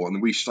 4,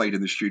 and we stayed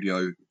in the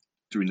studio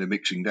doing the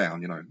mixing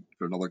down, you know,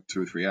 for another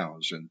 2 or 3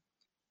 hours.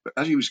 But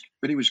when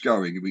he was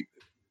going,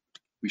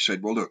 we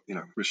said, "Well, look, you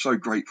know, we're so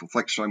grateful.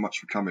 Thanks so much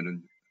for coming,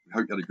 and we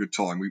hope you had a good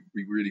time. We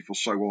really feel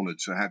so honoured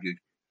to have you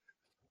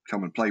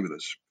come and play with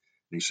us."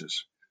 And he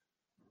says,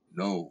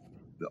 "No,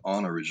 the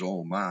honour is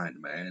all mine,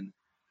 man."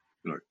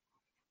 You know,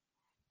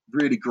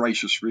 really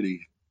gracious,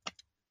 really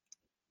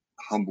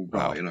humble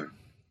guy. Wow. You know,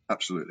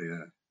 absolutely,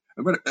 yeah.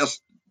 And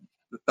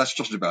that's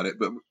just about it.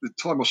 But the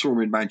time I saw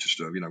him in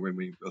Manchester, you know,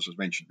 as I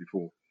mentioned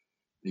before,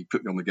 he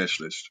put me on the guest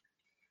list.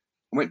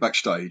 I went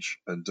backstage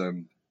and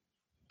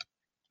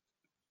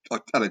I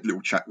had a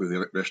little chat with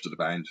the rest of the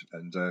band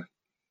and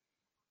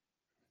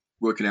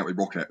working out with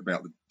Rocket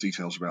about the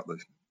details about the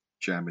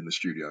jam in the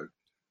studio.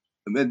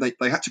 And then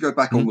they had to go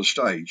back on the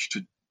stage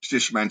to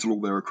dismantle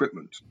all their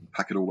equipment,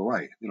 pack it all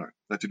away. You know,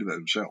 they had to do that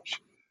themselves.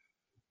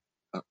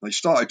 They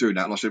started doing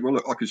that, and I said, "Well,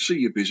 look, I can see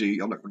you're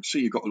busy. I can see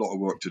you've got a lot of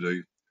work to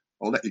do.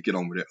 I'll let you get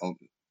on with it. I'll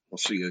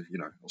see you. You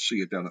know, I'll see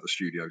you down at the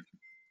studio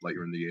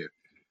later in the year."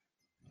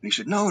 And he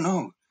said,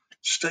 "No,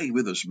 stay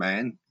with us,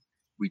 man.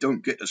 We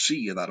don't get to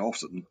see you that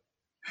often."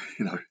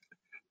 You know,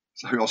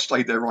 so I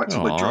stayed there right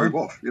till they drove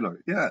off. You know,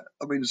 yeah.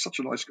 I mean, he's such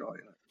a nice guy.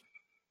 You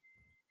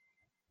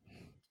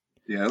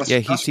know? Yeah,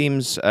 he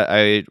seems.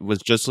 I was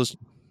just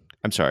listening.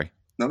 I'm sorry.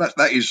 No,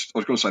 that is. I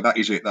was going to say that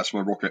is it. That's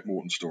my Rocket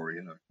Morton story.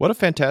 You know. What a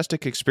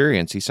fantastic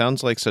experience! He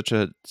sounds like such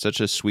a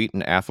sweet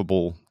and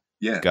affable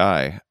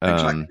guy.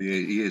 Exactly.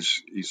 He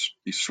is. He's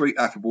sweet,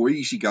 affable,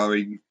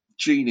 easygoing,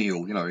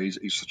 genial. You know, he's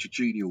such a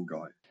genial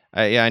guy.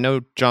 I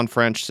know John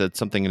French said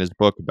something in his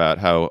book about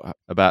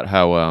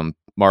how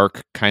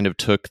Mark kind of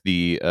took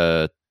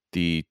the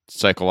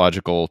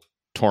psychological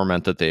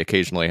torment that they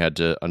occasionally had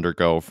to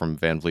undergo from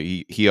Van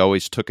Vliet. He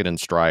always took it in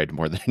stride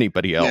more than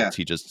anybody else. Yeah.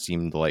 He just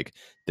seemed like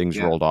things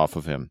rolled off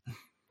of him.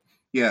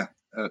 Yeah.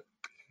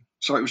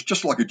 So it was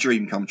just like a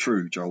dream come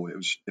true, Joel. It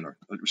was, it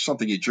was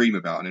something you dream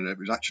about, and it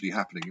was actually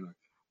happening.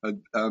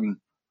 And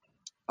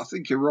I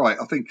think you're right.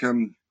 I think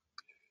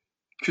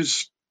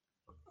because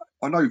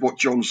I know what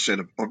John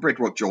said. I've read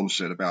what John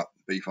said about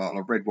Beefheart, and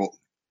I've read what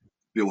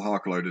Bill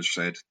Harkeload has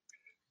said,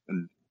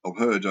 and I've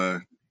heard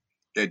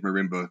Ed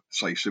Marimba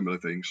say similar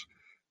things.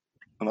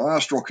 And I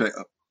asked Rocket,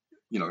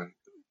 and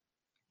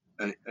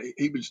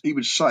he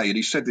would say, and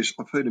he said this.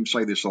 I've heard him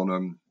say this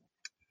on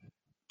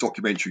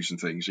documentaries and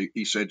things.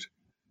 He said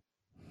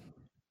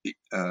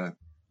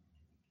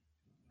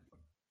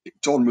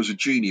Don was a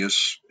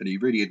genius, and he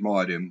really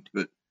admired him,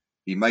 but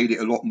he made it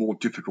a lot more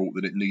difficult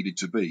than it needed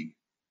to be.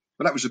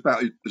 But that was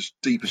about as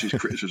deep as his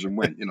criticism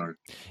went.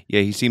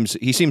 Yeah, he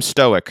seems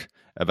stoic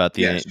about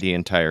the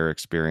entire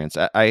experience.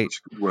 That's a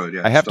good word,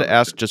 yeah. I have to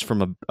ask, just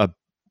from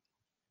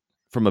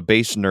a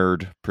bass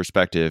nerd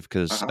perspective,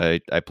 because I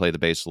play the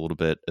bass a little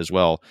bit as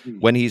well.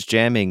 When he's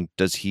jamming,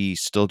 does he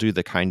still do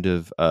the kind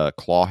of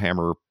claw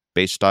hammer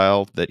bass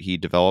style that he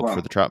developed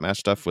for the Troutmask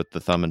stuff with the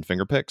thumb and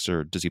finger picks,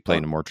 or does he play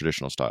in a more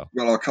traditional style?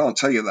 Well, I can't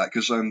tell you that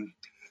because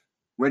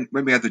when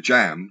we had the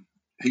jam,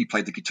 he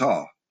played the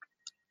guitar.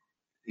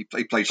 He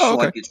plays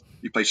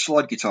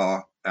slide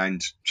guitar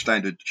and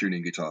standard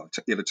tuning guitar.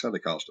 He had a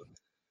Telecaster,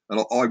 and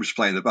I was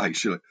playing the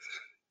bass. So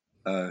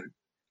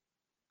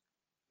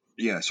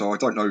I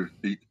don't know.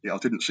 I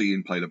didn't see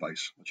him play the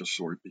bass. I just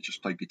saw he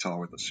just played guitar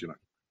with us.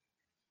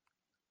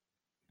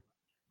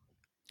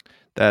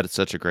 That is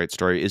such a great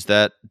story. Is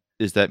that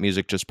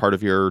music just part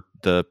of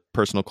the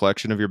personal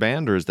collection of your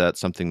band, or is that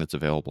something that's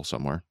available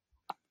somewhere?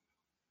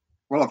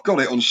 Well, I've got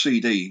it on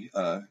CD.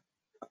 I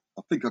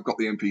think I've got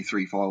the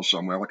MP3 file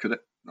somewhere. I could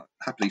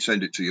happily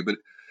send it to you, but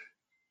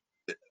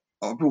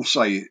I will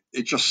say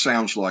it just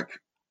sounds like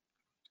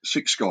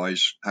six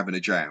guys having a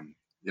jam.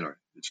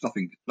 It's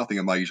nothing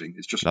amazing.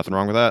 It's just nothing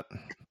wrong with that.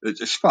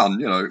 It's fun.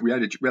 We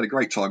had a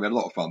great time. We had a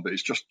lot of fun, but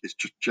it's just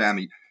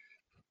jammy.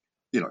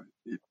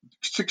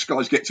 Six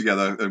guys get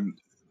together, and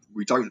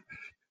we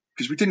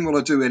didn't want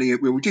to do any.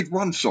 Well, we did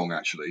one song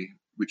actually,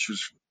 which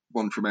was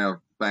one from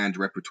our band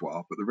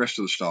repertoire, but the rest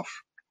of the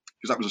stuff,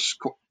 because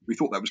we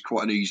thought that was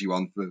quite an easy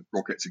one for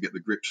Rocket to get the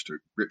grips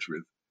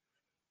with.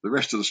 The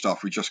rest of the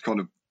stuff we just kind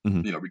of,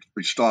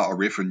 we start a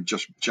riff and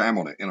just jam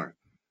on it, and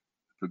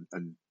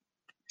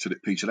till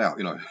it petered out,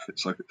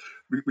 So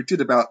we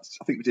did I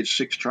think we did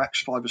 5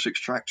 or 6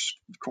 tracks,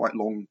 quite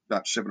long,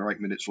 about 7 or 8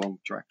 minutes long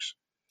tracks.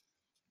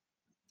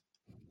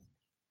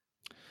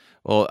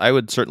 Well, I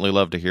would certainly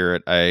love to hear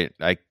it.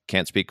 I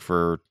can't speak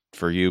for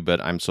you, but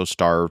I'm so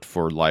starved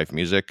for live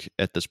music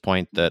at this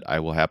point that I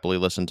will happily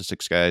listen to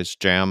 6 guys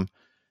jam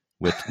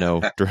with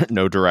no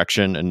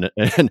direction, and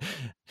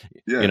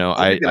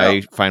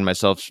I find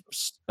myself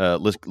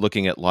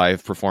looking at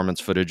live performance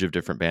footage of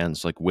different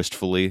bands like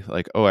wistfully,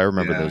 like, oh, I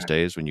remember those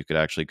days when you could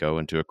actually go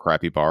into a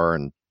crappy bar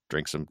and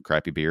drink some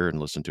crappy beer and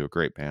listen to a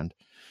great band.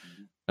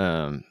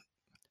 And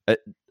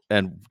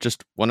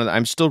just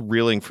I'm still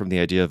reeling from the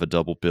idea of a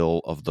double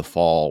bill of The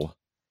Fall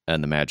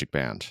and the Magic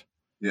Band.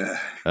 Yeah.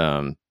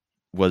 How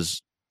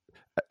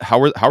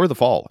are The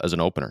Fall as an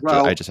opener?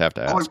 Well, I just have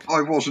to ask.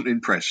 I wasn't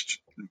impressed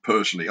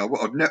personally.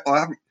 I've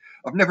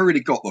never really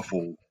got The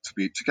Fall,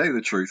 to tell you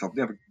the truth. I've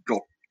never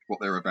got what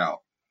they're about,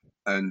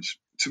 and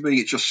to me,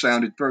 it just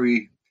sounded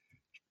very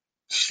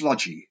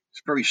sludgy.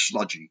 It's very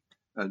sludgy,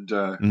 and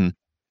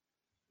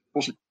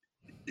wasn't.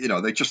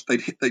 They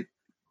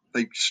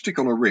stick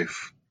on a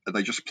riff and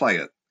they just play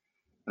it,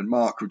 and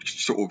Mark would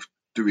sort of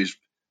do his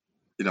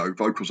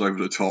vocals over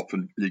the top,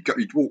 and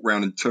you'd walk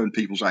around and turn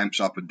people's amps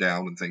up and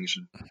down and things,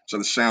 and so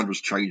the sound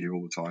was changing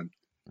all the time.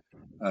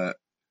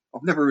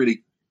 I've never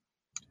really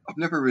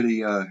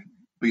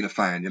been a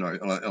fan, and I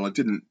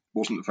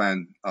wasn't a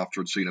fan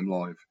after I'd seen them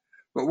live.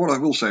 But what I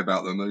will say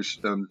about them is,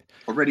 I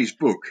read his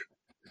book,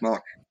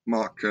 Mark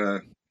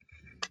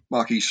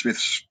E.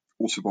 Smith's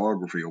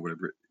autobiography, or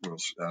whatever it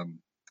was,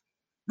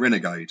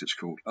 Renegade it's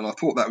called, and I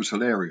thought that was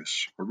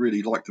hilarious. I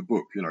really liked the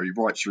book. He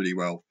writes really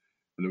well,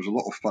 and there was a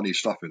lot of funny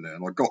stuff in there.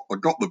 And I got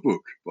the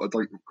book, but I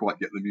don't quite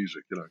get the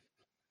music. I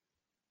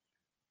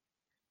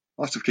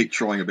have to keep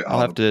trying a bit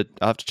harder.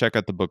 I'll have to check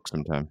out the book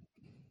sometime.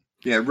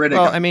 Yeah, Renegade.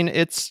 Well, I mean,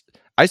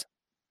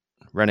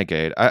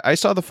 Renegade. I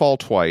saw The Fall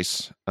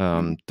twice.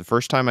 The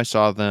first time I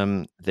saw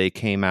them, they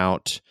came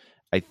out,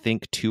 I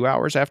think, 2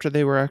 hours after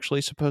they were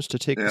actually supposed to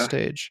take the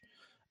stage.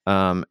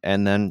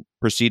 and then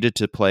proceeded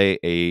to play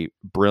a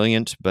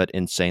brilliant but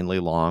insanely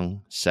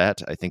long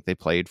set. I think they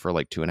played for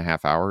like 2.5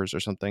 hours or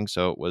something.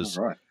 So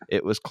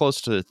it was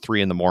close to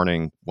 3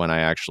 a.m. when I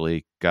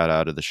actually got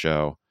out of the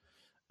show.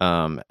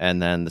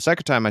 And then the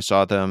second time I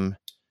saw them,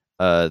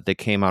 they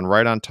came on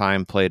right on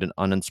time, played an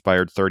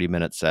uninspired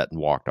 30-minute set, and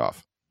walked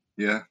off.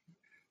 Yeah,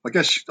 I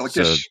guess.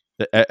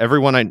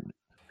 Everyone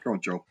Go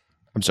on, Joel.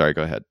 I'm sorry.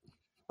 Go ahead.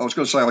 I was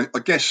going to say, I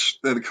guess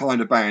they're the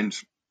kind of band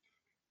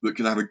that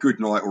can have a good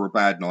night or a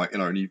bad night,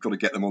 and you've got to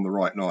get them on the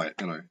right night,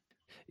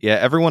 Yeah,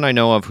 everyone I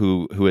know of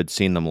who had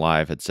seen them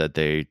live had said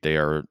they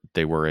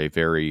were a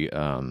very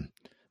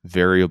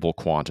variable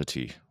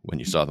quantity when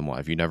you saw them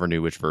live. You never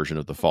knew which version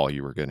of The Fall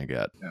you were going to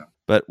get. Yeah.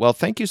 But, well,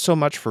 thank you so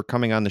much for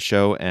coming on the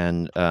show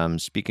and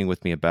speaking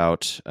with me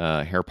about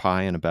Hair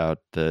Pie and about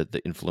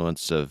the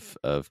influence of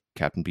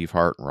Captain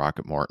Beefheart and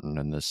Rocket Morton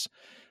and this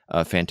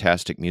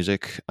fantastic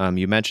music.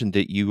 You mentioned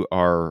that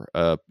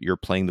you're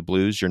playing the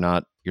blues. You're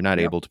not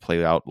able to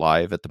play out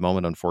live at the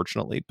moment,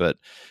 unfortunately. But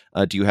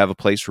do you have a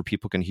place where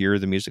people can hear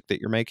the music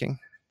that you're making?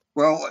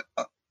 Well,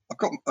 I've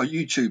got a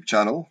YouTube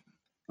channel,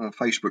 a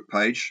Facebook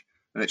page,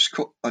 and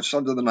it's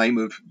under the name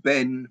of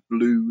Ben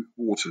Blue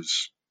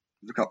Waters.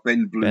 Look up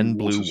Ben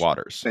Blue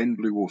Waters. Ben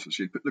Blue Waters.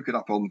 You look it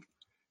up on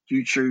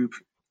YouTube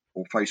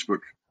or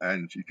Facebook,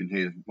 and you can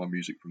hear my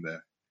music from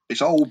there.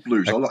 It's old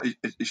blues.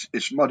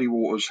 It's Muddy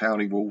Waters,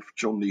 Howling Wolf,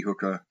 John Lee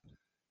Hooker,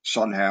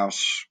 Son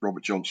House,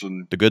 Robert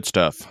Johnson. The good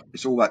stuff.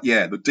 It's all that,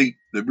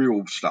 the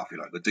real stuff,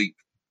 the deep,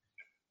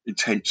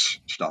 intense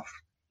stuff,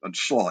 and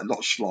a lot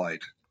of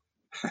slide.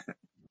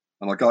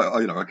 And I go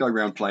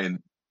around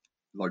playing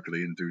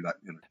locally and do that.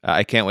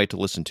 I can't wait to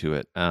listen to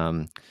it.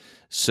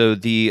 So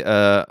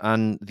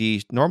on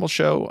the normal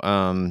show,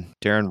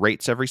 Darren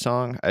rates every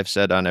song. I've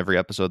said on every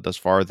episode thus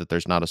far that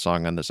there's not a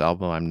song on this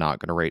album I'm not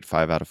going to rate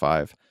 5 out of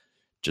 5.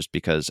 Just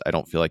because I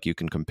don't feel like you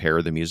can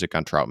compare the music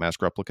on Trout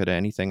Mask Replica to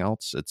anything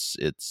else. It's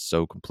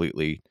so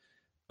completely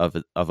of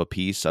a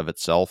piece of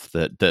itself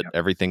that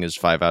everything is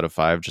 5 out of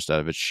 5 just out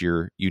of its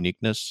sheer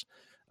uniqueness.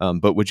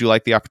 But would you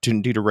like the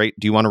opportunity to rate?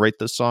 Do you want to rate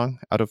this song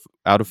out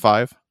of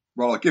 5?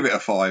 Well, I'll give it a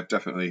 5,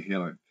 definitely.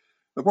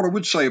 But what I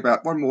would say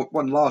about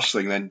one last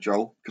thing then,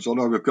 Joel, because I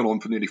know we've gone on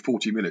for nearly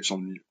 40 minutes.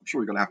 I'm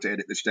sure you're going to have to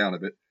edit this down a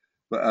bit.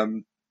 But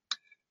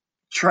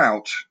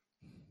Trout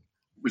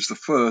was the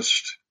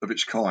first of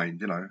its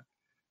kind,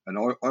 And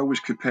I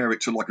always compare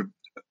it to like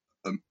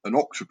an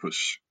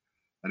octopus,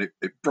 and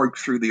it broke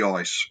through the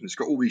ice, and it's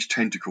got all these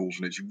tentacles,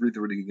 and it's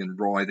writhing and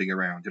writhing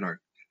around,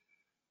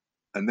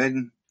 And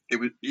then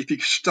if you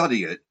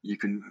study it, you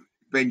can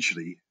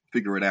eventually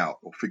figure it out,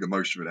 or figure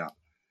most of it out.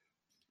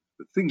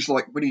 But things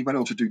like when he went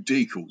on to do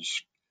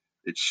Decals,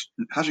 it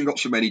hasn't got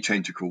so many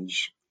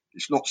tentacles.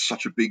 It's not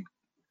such a big,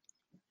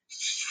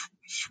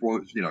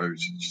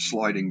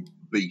 sliding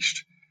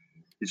beast.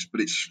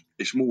 But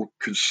it's more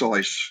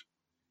concise,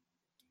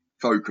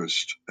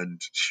 focused and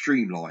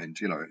streamlined,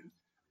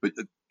 But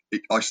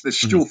there's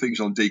still things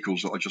on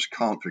Decals that I just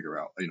can't figure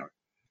out,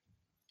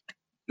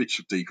 Bits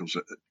of Decals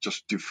that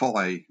just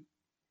defy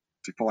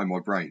my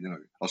brain,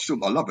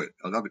 I love it.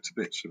 I love it to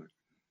bits,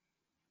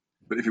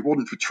 But if it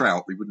wasn't for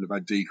Trout, we wouldn't have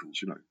had Decals,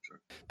 So.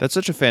 That's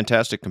such a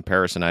fantastic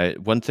comparison.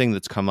 One thing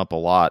that's come up a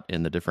lot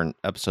in the different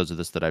episodes of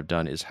this that I've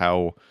done is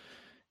how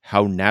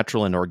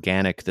natural and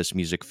organic this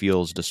music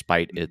feels,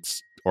 despite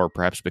its, or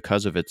perhaps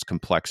because of its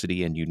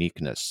complexity and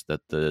uniqueness.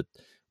 That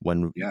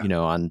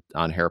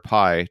on Hair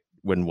Pie,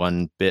 when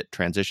one bit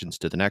transitions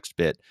to the next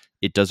bit,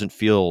 it doesn't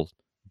feel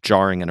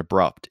jarring and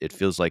abrupt. It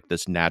feels like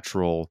this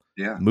natural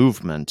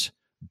movement,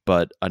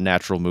 but a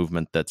natural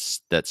movement that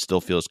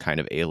still feels kind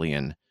of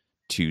alien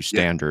to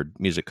standard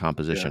music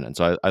composition. And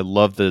so I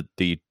love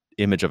the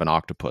image of an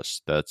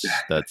octopus that's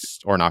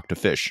or an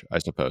octofish, I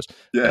suppose.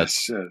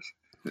 Yes.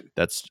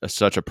 That's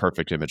such a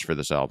perfect image for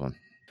this album.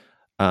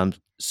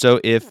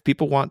 So if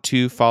people want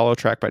to follow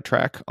Track by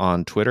Track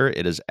on Twitter,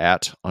 it is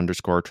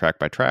 @_Track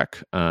by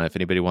Track. If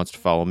anybody wants to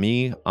follow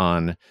me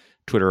on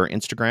Twitter or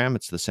Instagram,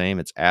 it's the same.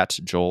 It's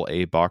 @Joel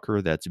A.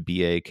 Bakker. That's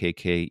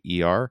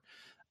BAKKER.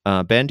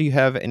 Ben, do you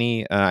have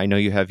any? I know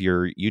you have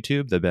your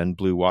YouTube, the Ben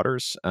Blue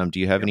Waters. Do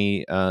you have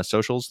any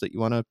socials that you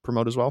want to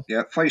promote as well?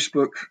 Yeah,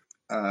 Facebook,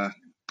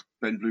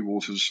 Ben Blue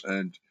Waters,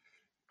 and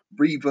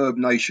Reverb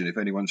Nation. If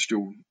anyone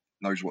still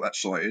knows what that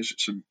site is,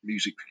 it's a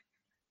music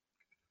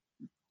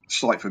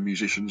site for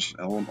musicians.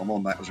 I'm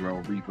on that as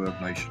well.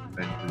 Reverb Nation,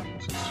 Ben Blue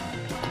Waters.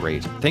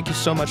 Great. Thank you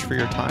so much for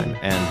your time,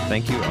 and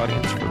thank you,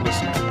 audience, for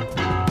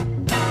listening.